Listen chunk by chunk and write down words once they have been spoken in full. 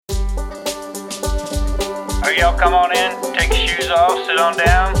Alright, y'all come on in, take your shoes off, sit on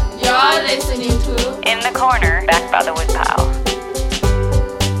down. You're listening to In the Corner, back by the woodpile.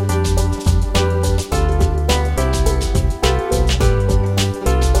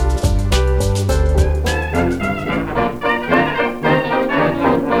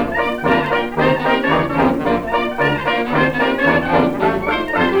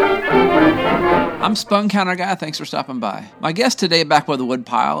 I'm Spun Counter Guy, thanks for stopping by. My guest today back by the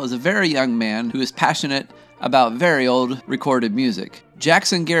woodpile is a very young man who is passionate about very old recorded music.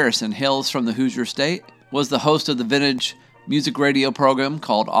 Jackson Garrison hails from the Hoosier State, was the host of the vintage music radio program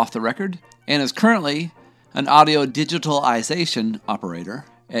called Off the Record, and is currently an audio digitalization operator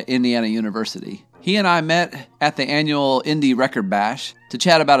at Indiana University. He and I met at the annual Indie Record Bash to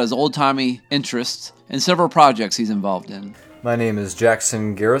chat about his old-timey interests and several projects he's involved in. My name is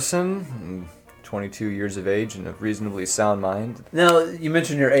Jackson Garrison. I'm 22 years of age and a reasonably sound mind. Now, you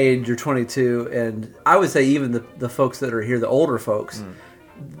mentioned your age, you're 22, and I would say even the folks that are here, the older folks,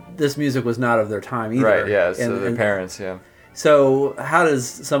 this music was not of their time either. Right, yeah, so their parents, yeah. So how does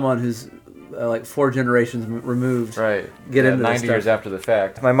someone who's like 4 generations removed get into this 90 stuff? years after the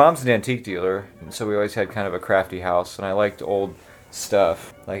fact. My mom's an antique dealer, so we always had kind of a crafty house, and I liked old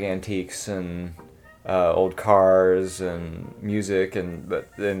stuff, like antiques and old cars and music, but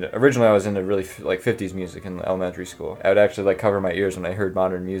then originally I was into really like 50s music in elementary school. I would actually like cover my ears when I heard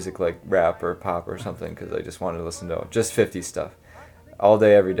modern music like rap or pop or something because I just wanted to listen to just 50s stuff all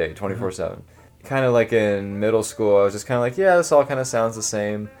day, every day, 24/7. Kind of like in middle school, I was just kind of like, yeah, this all kind of sounds the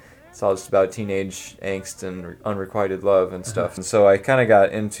same. It's all just about teenage angst and unrequited love and stuff. And so I kind of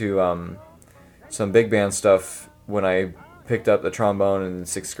got into some big band stuff when I picked up the trombone in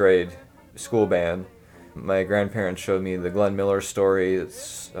 6th grade school band. My grandparents showed me the Glenn Miller story that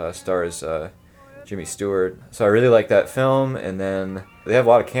stars Jimmy Stewart. So I really liked that film, and then they have a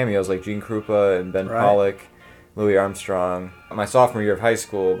lot of cameos like Gene Krupa and Ben Pollack, Louis Armstrong. My sophomore year of high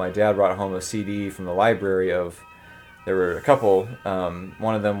school, my dad brought home a CD from the library there were a couple.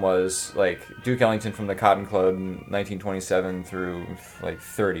 One of them was like Duke Ellington from the Cotton Club in 1927 through like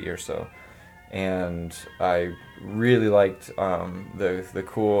 30 or so. And I really liked the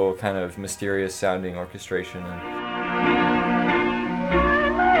cool kind of mysterious sounding orchestration.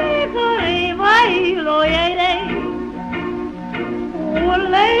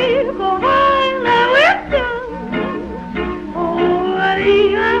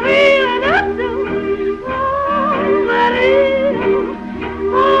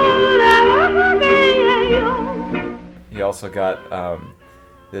 He also got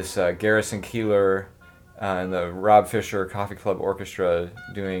this Garrison Keillor and the Rob Fisher Coffee Club Orchestra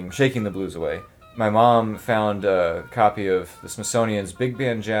doing Shaking the Blues Away. My mom found a copy of the Smithsonian's Big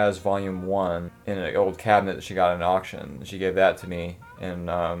Band Jazz Volume 1 in an old cabinet that she got at an auction. She gave that to me, and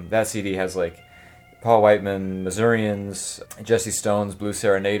that CD has like Paul Whiteman, Missourians, Jesse Stone's Blue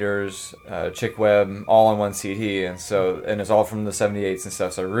Serenaders, Chick Webb, all on one CD, and it's all from the 78s and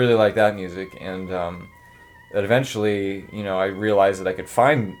stuff, so I really like that music, and that eventually, I realized that I could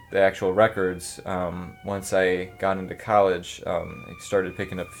find the actual records once I got into college. I started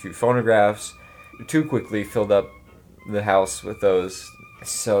picking up a few phonographs. Too quickly filled up the house with those.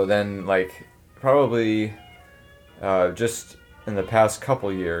 So then, probably just in the past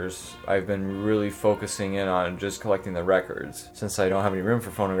couple years, I've been really focusing in on just collecting the records, since I don't have any room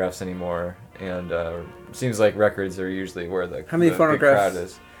for phonographs anymore. And it seems like records are usually where the big crowd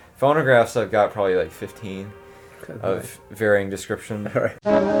is. Phonographs, I've got probably like 15 of varying description. All right.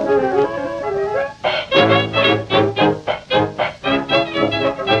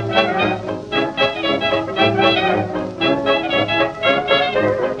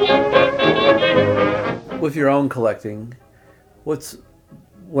 With your own collecting, what's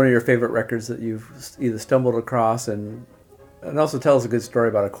one of your favorite records that you've either stumbled across, and also tell us a good story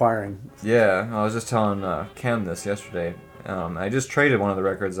about acquiring? Yeah, I was just telling Ken this yesterday. I just traded one of the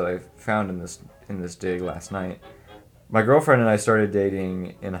records that I found in this dig last night. My girlfriend and I started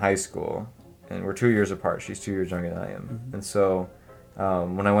dating in high school, and we're 2 years apart. She's 2 years younger than I am. Mm-hmm. And so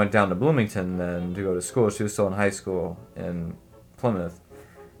when I went down to Bloomington then to go to school, she was still in high school in Plymouth,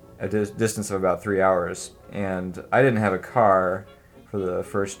 a distance of about 3 hours. And I didn't have a car for the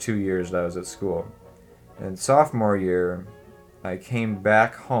first 2 years that I was at school. And sophomore year, I came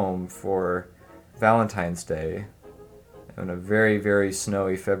back home for Valentine's Day on a very, very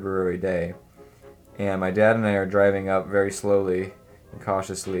snowy February day. And my dad and I are driving up very slowly and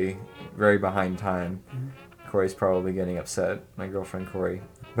cautiously, very behind time. Mm-hmm. Corey's probably getting upset, my girlfriend Corey.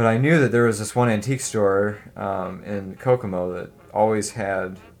 But I knew that there was this one antique store in Kokomo that always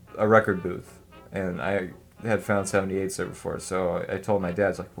had a record booth. And I had found 78s there before, so I told my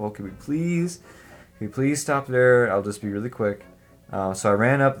dad, well, could we please Can you please stop there? I'll just be really quick. So I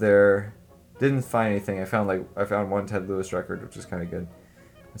ran up there, didn't find anything. I found one Ted Lewis record, which is kind of good.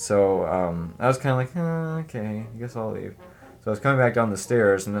 So I was kind of like, okay, I guess I'll leave. So I was coming back down the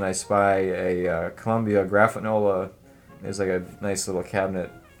stairs, and then I spy a Columbia Graphenola. There's like a nice little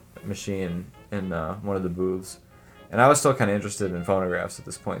cabinet machine in one of the booths. And I was still kind of interested in phonographs at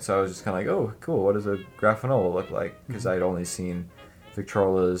this point, so I was just kind of like, oh, cool, what does a Graphenola look like? Because I'd only seen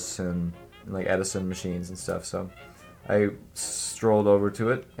Victrolas and like Edison machines and stuff, so I strolled over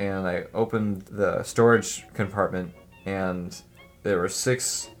to it, and I opened the storage compartment, and there were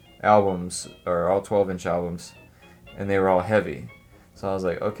 6 albums, or all 12-inch albums, and they were all heavy. So I was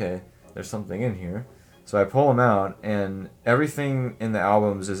like, okay, there's something in here. So I pull them out, and everything in the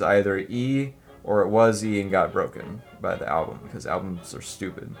albums is either E or it was E and got broken by the album, because albums are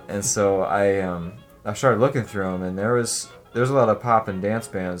stupid. And so I started looking through them, and there's a lot of pop and dance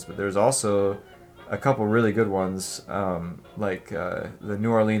bands, but there's also a couple really good ones, like the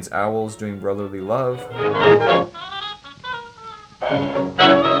New Orleans Owls doing Brotherly Love.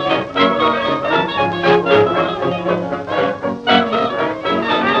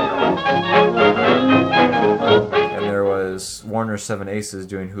 And there was Warner Seven Aces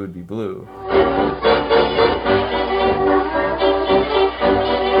doing Who'd Be Blue.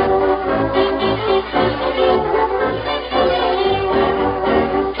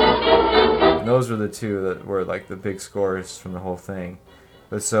 Those were the two that were like the big scores from the whole thing.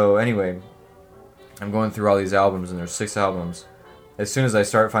 But so anyway, I'm going through all these albums, and there's 6 albums. As soon as I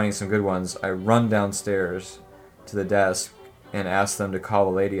start finding some good ones, I run downstairs to the desk and ask them to call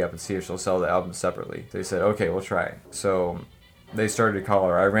the lady up and see if she'll sell the albums separately. They said, okay, we'll try. So they started to call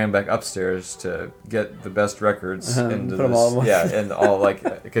her. I ran back upstairs to get the best records into put them all in one. Yeah, and all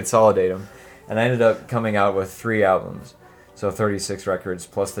like consolidate them. And I ended up coming out with 3 albums. So 36 records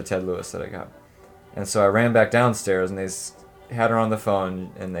plus the Ted Lewis that I got. And so I ran back downstairs, and they had her on the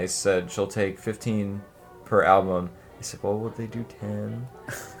phone, and they said she'll take 15 per album. I said, well, would they do 10?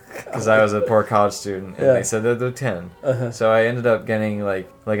 Because I was a poor college student, and they said they'll do 10. So I ended up getting like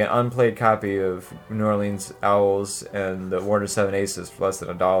an unplayed copy of New Orleans Owls and the Warner Seven Aces for less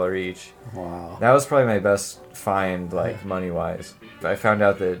than $1 each. Wow. That was probably my best find, like money-wise. I found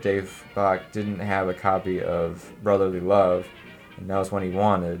out that Dave Bach didn't have a copy of Brotherly Love, and that was one he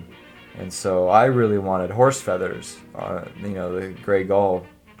wanted. And so I really wanted Horse Feathers, the Grey Gull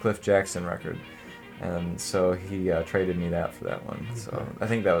Cliff Jackson record. And so he traded me that for that one. So I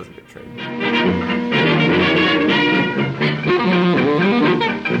think that was a good trade.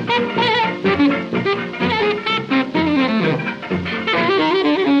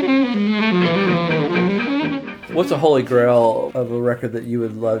 What's a holy grail of a record that you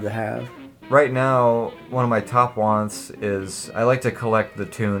would love to have? Right now, one of my top wants is I like to collect the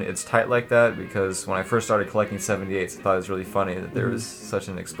tune It's Tight Like That, because when I first started collecting 78s, I thought it was really funny that there was such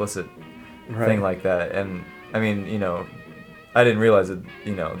an explicit thing like that. And I mean, I didn't realize that,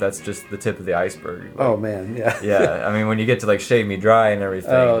 that's just the tip of the iceberg. Like, oh man, yeah. Yeah, I mean, when you get to like Shave Me Dry and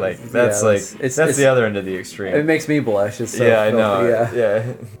everything, that's the other end of the extreme. It makes me blush. It's so yeah, I know.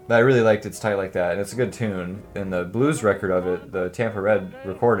 Yeah. But I really liked It's Tight Like That, and it's a good tune. And the blues record of it, the Tampa Red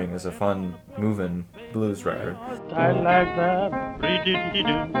recording, is a fun, moving blues record. Tight like that,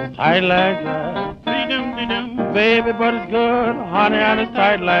 free-doo-dee-doo. Tight like that, free-doo-dee-doo. Baby, but it's good, honey, and it's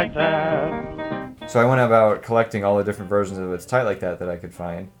tight like that. So I went about collecting all the different versions of It's Tight Like That I could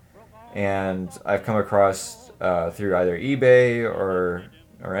find, and I've come across through either eBay or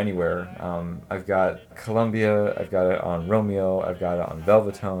anywhere. I've got Columbia, I've got it on Romeo, I've got it on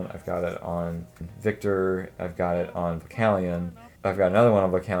Velvetone, I've got it on Victor, I've got it on Vocalion, I've got another one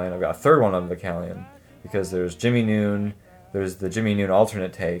on Vocalion, I've got a third one on Vocalion, because there's Jimmy Noon, there's the Jimmy Noon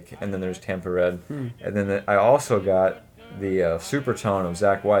alternate take, and then there's Tampa Red, and then I also got the Supertone of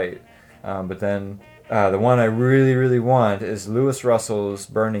Zakk Whyte. But then the one I really, really want is Louis Russell's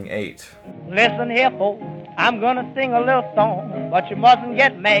Burning 8. Listen here, folks, I'm gonna sing a little song, but you mustn't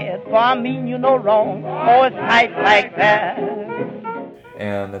get mad, for I mean you no wrong. Oh, it's tight like that.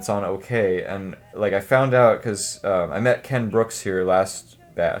 And it's on OK. And like I found out because I met Ken Brooks here last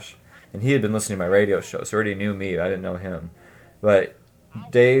bash, and he had been listening to my radio show, so he already knew me. I didn't know him. But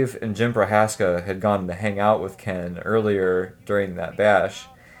Dave and Jim Prohaska had gone to hang out with Ken earlier during that bash.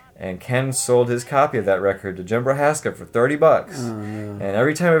 And Ken sold his copy of that record to Jim Prohaska for $30. Oh, no. And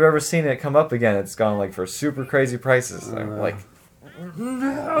every time I've ever seen it come up again, it's gone like for super crazy prices. I'm like,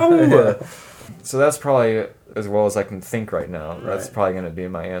 no! So that's probably as well as I can think right now. Right. That's probably going to be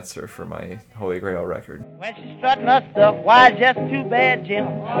my answer for my Holy Grail record. When she's strutting her stuff, why, just too bad, Jim.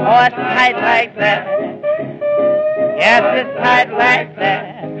 Oh, it's tight like that. Yes, it's tight like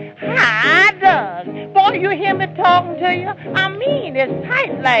that. Hi, Doug. is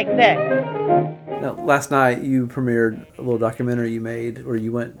tight like that. Now, last night you premiered a little documentary you made where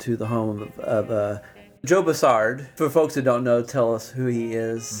you went to the home of Joe Buzzard. For folks who don't know, tell us who he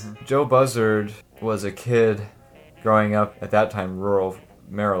is. Mm-hmm. Joe Buzzard was a kid growing up at that time, rural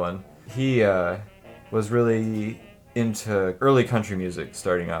Maryland. He was really into early country music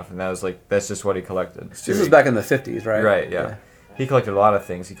starting off, and that's just what he collected. This was back in the 50s, right? Right, yeah. He collected a lot of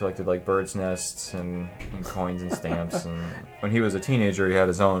things. He collected like birds' nests and coins and stamps. And when he was a teenager, he had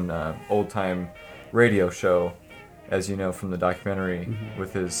his own old-time radio show, as you know from the documentary,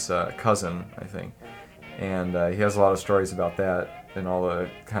 with his cousin, I think. And he has a lot of stories about that and all the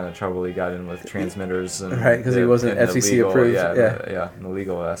kind of trouble he got in with transmitters. And right, because he wasn't FCC legal, approved. And the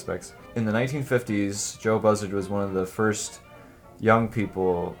legal aspects. In the 1950s, Joe Buzzard was one of the first young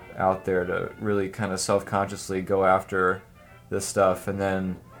people out there to really kind of self-consciously go after this stuff, and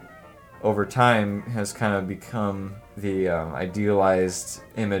then over time has kind of become the idealized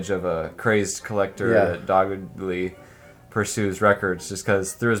image of a crazed collector that doggedly pursues records, just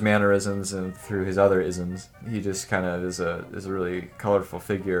because through his mannerisms and through his other isms, he just kind of is a really colorful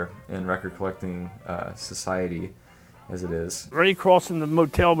figure in record collecting society as it is. Right across from the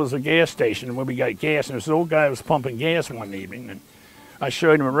motel was a gas station where we got gas, and this old guy was pumping gas one evening, and I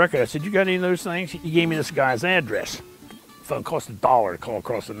showed him a record. I said, "You got any of those things?" He gave me this guy's address. It cost $1 to call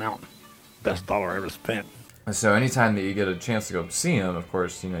across the mountain. Best dollar I ever spent. So anytime that you get a chance to go see him, of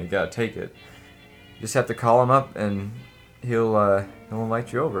course, you gotta take it. You just have to call him up, and he'll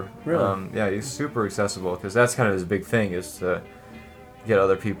invite you over. Really? Yeah, he's super accessible, because that's kind of his big thing, is to get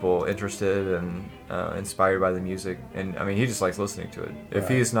other people interested and inspired by the music. And I mean, he just likes listening to it. If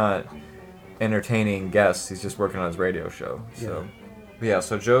he's not entertaining guests, he's just working on his radio show. So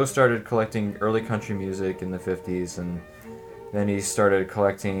so Joe started collecting early country music in the 50s, and then he started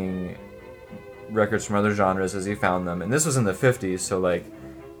collecting records from other genres as he found them. And this was in the 50s, so like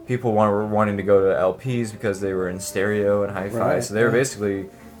people were wanting to go to LPs because they were in stereo and hi-fi. Right, so they were basically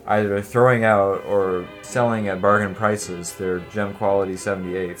either throwing out or selling at bargain prices their gem quality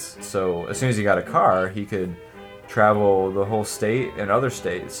 78s. So as soon as he got a car, he could travel the whole state and other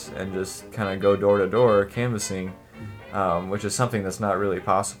states and just kind of go door to door canvassing, which is something that's not really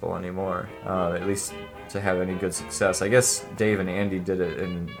possible anymore, at least to have any good success. I guess Dave and Andy did it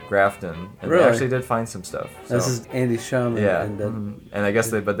in Grafton, and they actually did find some stuff. So. This is Andy's show. And I guess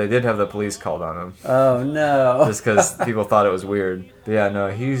they did have the police called on him. Oh no! Just because people thought it was weird. But yeah, no,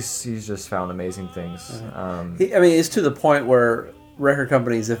 he's just found amazing things. It's to the point where record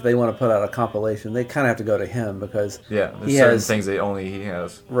companies, if they want to put out a compilation, they kind of have to go to him because there's certain things that only he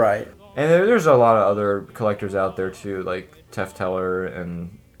has. Right. And there's a lot of other collectors out there too, like Tef Teller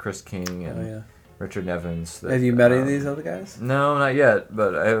and Chris King and Richard Nevins. Have you met any of these other guys? No, not yet,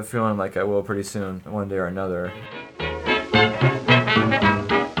 but I have a feeling like I will pretty soon, one day or another.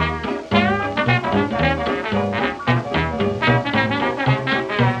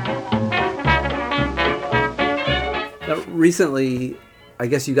 Now, recently, I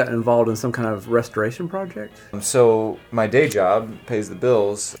guess you got involved in some kind of restoration project? So my day job pays the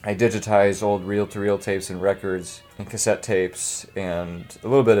bills. I digitize old reel-to-reel tapes and records and cassette tapes and a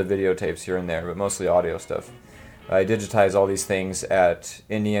little bit of videotapes here and there, but mostly audio stuff. I digitize all these things at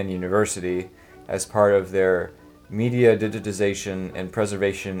Indiana University as part of their Media Digitization and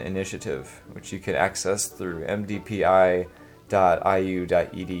Preservation Initiative, which you can access through mdpi.iu.edu.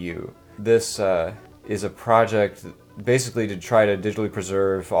 This is a project basically to try to digitally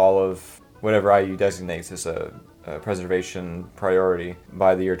preserve all of whatever IU designates as a preservation priority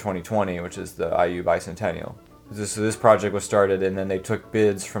by the year 2020, which is the IU bicentennial. This project was started, and then they took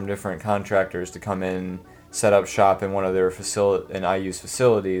bids from different contractors to come in, set up shop in one of their in IU's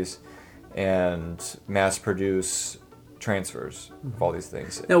facilities, and mass produce transfers of all these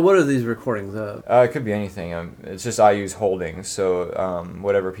things. Now, what are these recordings of? It could be anything. It's just IU's holdings, so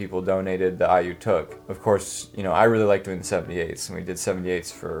whatever people donated, the IU took. Of course, I really like doing the 78s, and we did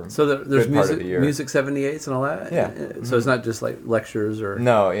 78s for there's good part of the year. Music 78s and all that? Yeah. So it's not just like lectures or...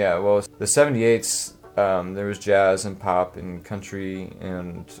 No, yeah. Well, the 78s, there was jazz and pop and country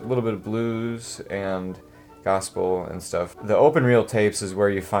and a little bit of blues and gospel and stuff. The open reel tapes is where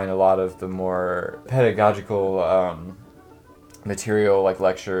you find a lot of the more pedagogical material, like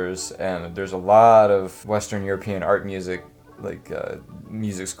lectures, and there's a lot of Western European art music, like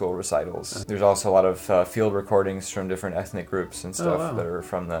music school recitals. There's also a lot of field recordings from different ethnic groups and stuff that are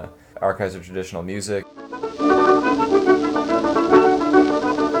from the Archives of Traditional Music.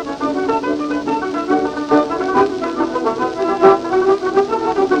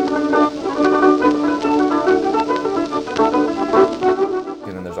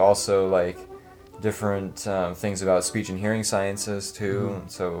 And then there's also like different things about speech and hearing sciences too.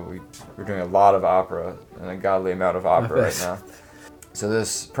 So we're doing a lot of opera, and a godly amount of opera right now. So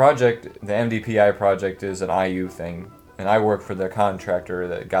this project, the MDPI project, is an IU thing. And I work for the contractor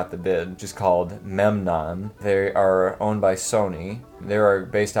that got the bid, which is called Memnon. They are owned by Sony. They are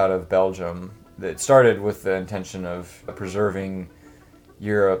based out of Belgium. It started with the intention of preserving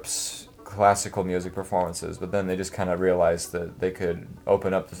Europe's classical music performances, but then they just kind of realized that they could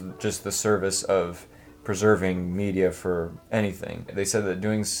open up just the service of preserving media for anything. They said that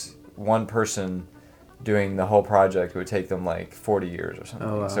doing one person doing the whole project would take them like 40 years or something.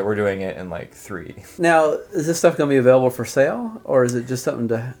 Oh, wow. So we're doing it in like 3. Now, is this stuff going to be available for sale, or is it just something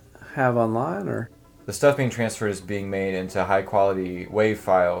to have online? Or the stuff being transferred is being made into high-quality WAV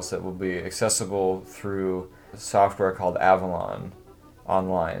files that will be accessible through software called Avalon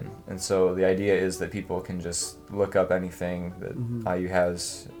online. And so the idea is that people can just look up anything that IU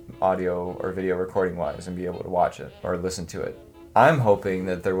has audio or video recording-wise and be able to watch it or listen to it. I'm hoping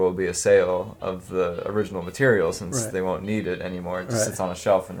that there will be a sale of the original material since they won't need it anymore. It just sits on a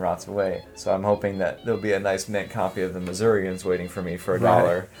shelf and rots away. So I'm hoping that there'll be a nice mint copy of the Missourians waiting for me for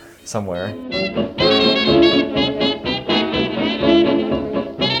 $1 somewhere.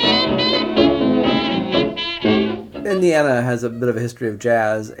 Indiana has a bit of a history of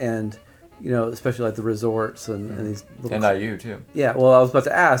jazz, and especially like the resorts and these little... And IU too. Yeah, well, I was about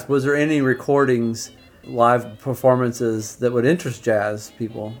to ask, was there any recordings, live performances that would interest jazz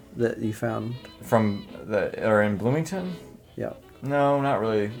people that you found? From or in Bloomington? Yeah. No, not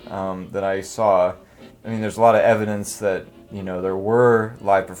really, that I saw. I mean, there's a lot of evidence that, there were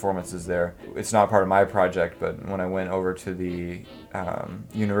live performances there. It's not part of my project, but when I went over to the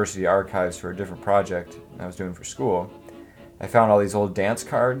university archives for a different project I was doing for school, I found all these old dance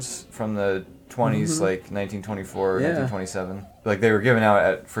cards from the 20s, like 1924, 1927. Like, they were given out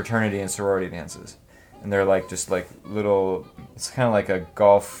at fraternity and sorority dances. And they're like just like little, it's kind of like a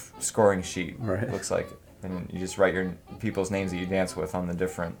golf scoring sheet, looks like. And you just write your people's names that you dance with on the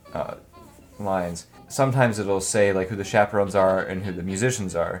different lines. Sometimes it'll say like who the chaperones are and who the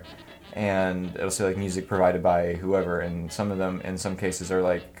musicians are. And it'll say like music provided by whoever. And some of them, in some cases, are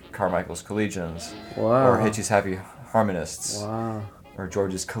like Carmichael's Collegians. Wow. Or Hitch's Happy Harmonists. Wow. Or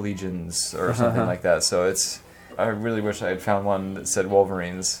George's Collegians or something like that. So I really wish I had found one that said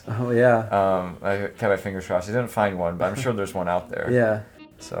Wolverines. Oh, yeah. I kept my fingers crossed. I didn't find one, but I'm sure there's one out there. Yeah.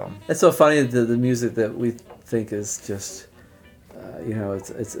 So it's so funny, the music that we think is just,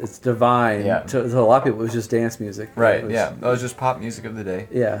 it's divine. Yeah. To a lot of people, it was just dance music. Right, it was just pop music of the day.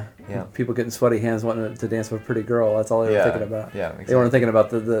 Yeah. Yeah. People getting sweaty hands wanting to dance with a pretty girl. That's all they were thinking about. Yeah, exactly. They weren't thinking about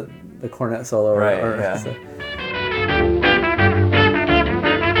the cornet solo. Right, So.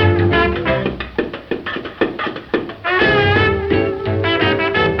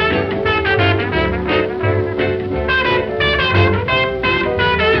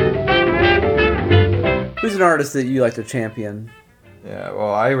 Who's an artist that you like to champion? Yeah,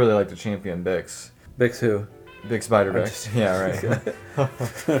 well, I really like to champion Bix. Bix who? Bix Beiderbecke. Yeah, right.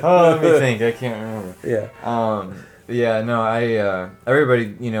 Oh, let me think. I can't remember. Yeah. Yeah, no,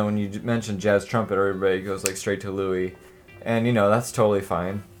 everybody, when you mention jazz trumpet, everybody goes like straight to Louis. And, that's totally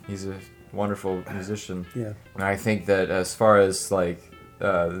fine. He's a wonderful musician. Yeah. And I think that as far as like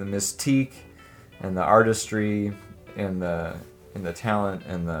the mystique and the artistry and the talent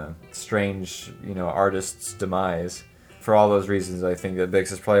and the strange, artist's demise, for all those reasons, I think that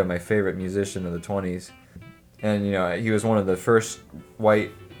Bix is probably my favorite musician of the 20s. And, he was one of the first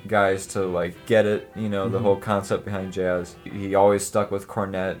white guys to, like, get it, the whole concept behind jazz. He always stuck with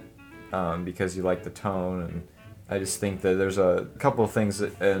cornet because he liked the tone. And I just think that there's a couple of things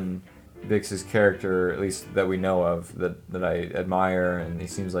in Bix's character, at least that we know of, that I admire. And he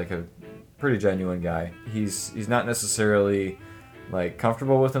seems like a pretty genuine guy. He's not necessarily like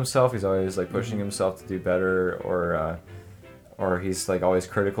comfortable with himself. He's always like pushing himself to do better, or he's like always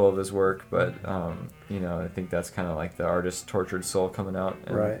critical of his work. But I think that's kind of like the artist's tortured soul coming out.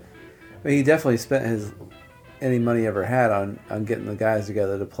 Right. I mean, he definitely spent any money he ever had on getting the guys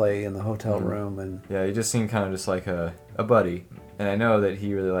together to play in the hotel room, and yeah, he just seemed kind of just like a buddy. And I know that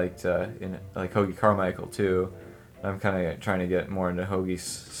he really liked like Hoagy Carmichael too. I'm kind of trying to get more into Hoagie's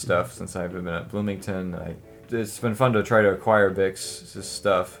stuff since I've been at Bloomington. It's been fun to try to acquire Bix's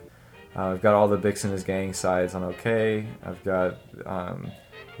stuff. I've got all the Bix and his Gang sides on OK. I've got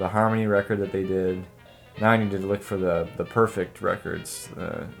the Harmony record that they did. Now I need to look for the Perfect records,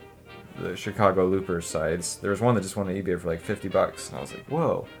 the Chicago Loopers sides. There was one that just went on eBay for like $50, and I was like,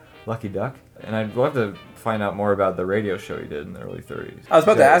 whoa, lucky duck. And I'd love to find out more about the radio show he did in the early 30s. I was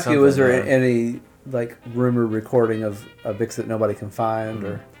about to ask you, was there any like rumored recording of Bix that nobody can find?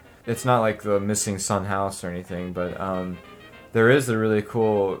 Or It's not like the Missing Son House or anything, but there is a really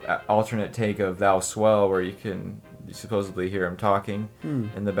cool alternate take of Thou Swell where you can supposedly hear him talking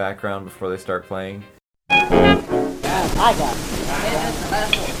in the background before they start playing.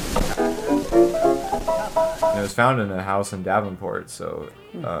 It was found in a house in Davenport, so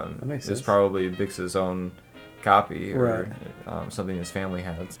it's probably Bix's own copy or something his family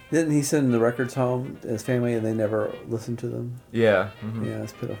had. Didn't he send the records home to his family and they never listened to them? Yeah. Yeah,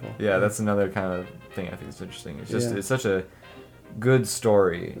 it's pitiful. Yeah, that's another kind of thing I think is interesting. It's just it's such a good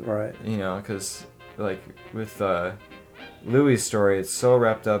story, right? You know, because like with Louis' story, it's so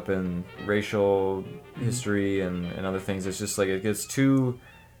wrapped up in racial history and other things. It's just like it gets too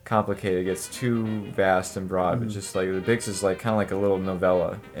complicated, it gets too vast and broad. It's just like the Bix is like kind of like a little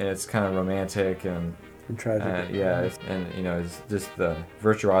novella, and it's kind of romantic and tragic. And you know, it's just the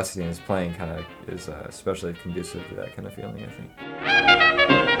virtuosity in his playing kind of is especially conducive to that kind of feeling, I think.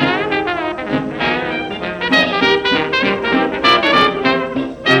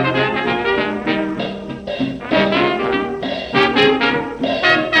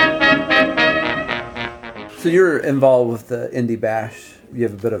 So you're involved with the Indie Bash. You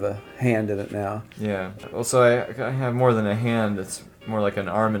have a bit of a hand in it now. Yeah. Also, I have more than a hand. It's more like an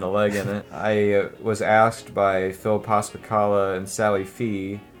arm and a leg in it. I was asked by Phil Pospicala and Sally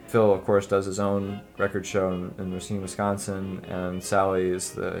Fee. Phil, of course, does his own record show in Racine, Wisconsin, and Sally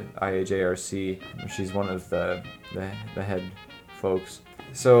is the IAJRC. She's one of the head folks.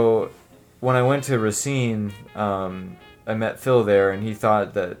 So when I went to Racine, I met Phil there, and he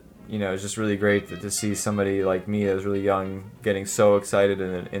thought that, you know, it's just really great to see somebody like me that was really young getting so excited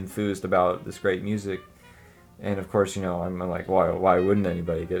and enthused about this great music. And of course, you know, I'm like, why wouldn't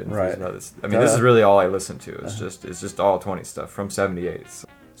anybody get enthused about this? I mean, this is really all I listen to. It's just all 20 stuff from '78.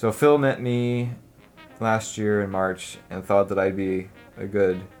 So Phil met me last year in March and thought that I'd be a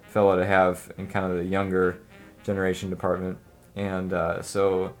good fellow to have in kind of the younger generation department. And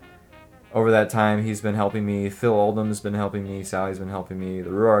so over that time, he's been helping me. Phil Oldham's been helping me. Sally's been helping me. The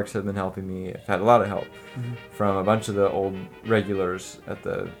Ruarks have been helping me. I've had a lot of help from a bunch of the old regulars at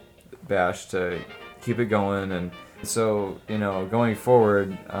the Bash to keep it going. And so, you know, going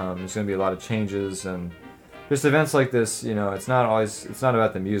forward, there's going to be a lot of changes. And just events like this, you know, it's not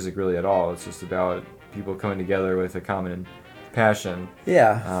about the music really at all. It's just about people coming together with a common passion.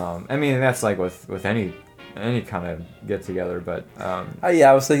 Yeah. I mean, that's like with any kind of get together, but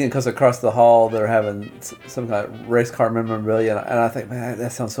I was thinking because across the hall they're having some kind of race car memorabilia, and I think, man,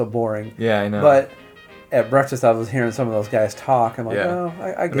 that sounds so boring. Yeah, I know. But at breakfast I was hearing some of those guys talk. I'm like, oh,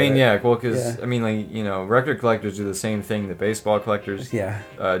 I get it. I mean, yeah, well, because I mean, like, you know, record collectors do the same thing that baseball collectors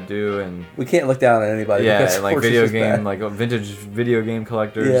do, and we can't look down at anybody. Yeah, and like video game, like vintage video game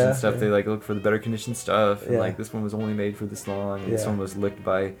collectors and stuff. They like look for the better conditioned stuff, and like this one was only made for this long, and this one was licked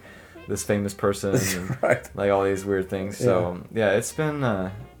by this famous person, and like all these weird things. So it's been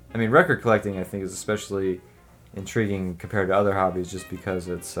I mean, record collecting I think is especially intriguing compared to other hobbies, just because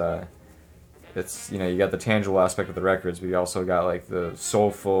it's you know, you got the tangible aspect of the records, but you also got like the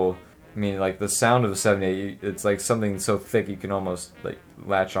soulful, I mean, like the sound of the '78. It's like something so thick you can almost like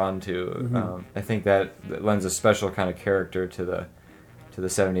latch onto. I think that lends a special kind of character to the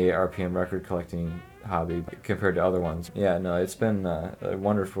 78 RPM record collecting hobby compared to other ones. Yeah, no, it's been a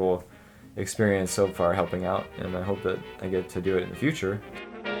wonderful experience so far helping out, and I hope that I get to do it in the future.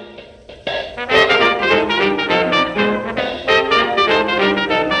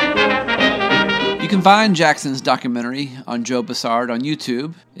 You can find Jackson's documentary on Joe Bussard on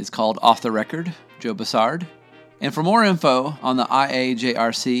YouTube. It's called Off the Record, Joe Bussard. And for more info on the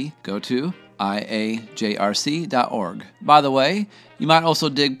IAJRC, go to iajrc.org. By the way, you might also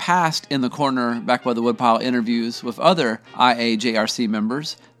dig past In the Corner Back by the Woodpile interviews with other IAJRC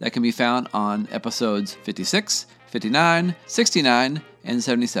members that can be found on episodes 56, 59, 69, and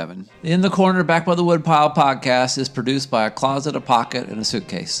 77. The In the Corner Back by the Woodpile podcast is produced by a closet, a pocket, and a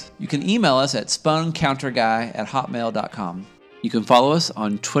suitcase. You can email us at spuncounterguy@hotmail.com. You can follow us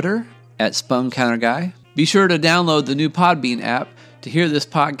on Twitter at spuncounterguy. Be sure to download the new Podbean app to hear this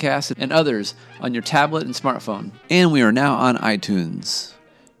podcast and others on your tablet and smartphone. And we are now on iTunes.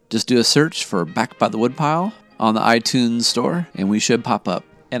 Just do a search for Back by the Woodpile on the iTunes store, and we should pop up.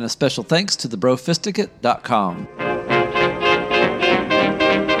 And a special thanks to thebrofisticate.com.